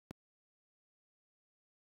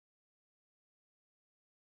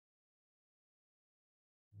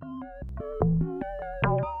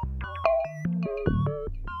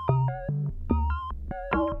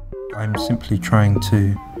I'm simply trying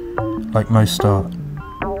to, like most art,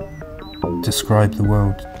 describe the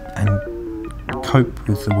world and cope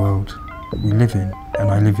with the world that we live in. And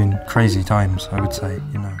I live in crazy times, I would say,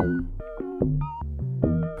 you know.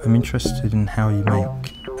 I'm interested in how you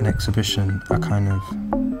make an exhibition a kind of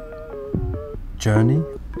journey.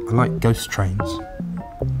 I like ghost trains.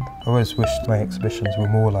 I always wished my exhibitions were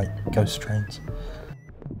more like ghost trains.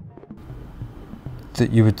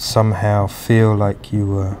 That you would somehow feel like you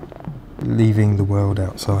were leaving the world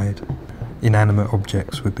outside. Inanimate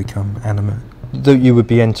objects would become animate. That you would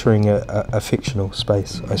be entering a fictional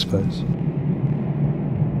space, I suppose.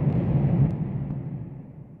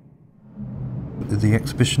 The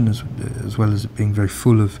exhibition, as well as it being very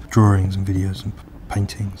full of drawings and videos and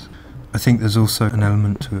paintings, I think there's also an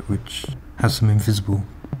element to it which has some invisible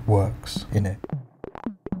works in it.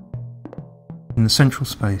 In the central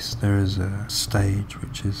space there is a stage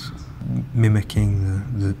which is mimicking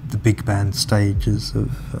the big band stages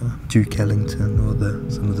of Duke Ellington or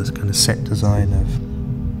some of the kind of set design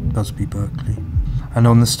of Busby Berkeley. And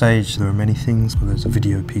on the stage there are many things. Well, there's a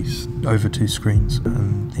video piece over 2 screens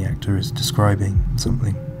and the actor is describing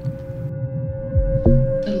something.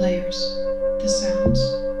 The layers, the sounds,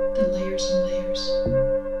 the layers and layers.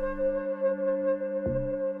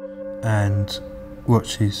 And what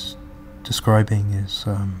she's describing is,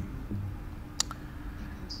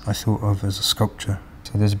 I thought of as a sculpture.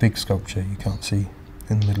 So there's a big sculpture you can't see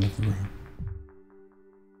in the middle of the room.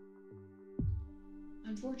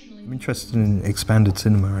 I'm interested in expanded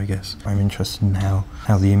cinema, I guess. I'm interested in how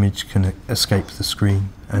the image can escape the screen,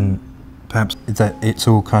 and perhaps that it's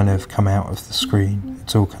all kind of come out of the screen,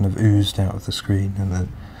 it's all kind of oozed out of the screen, and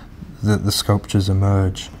that the sculptures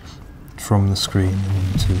emerge from the screen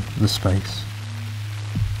and into the space.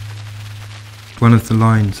 One of the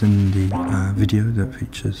lines in the video that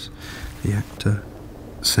features the actor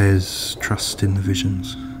says, "Trust in the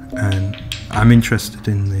visions," and I'm interested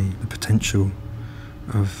in the potential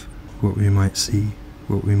of what we might see,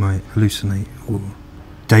 what we might hallucinate or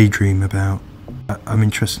daydream about. I'm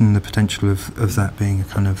interested in the potential of that being a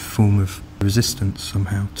kind of form of resistance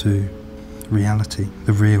somehow to reality,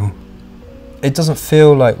 the real. It doesn't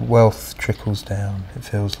feel like wealth trickles down, it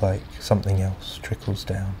feels like something else trickles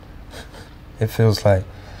down. It feels like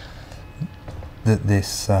that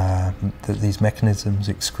these mechanisms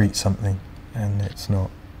excrete something, and it's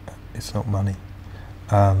not money,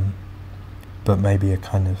 but maybe a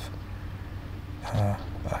kind of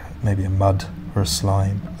maybe a mud or a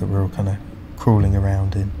slime that we're all kind of crawling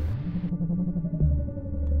around in.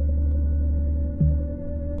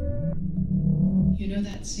 You know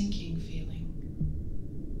that sinking feeling?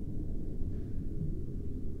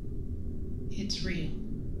 It's real.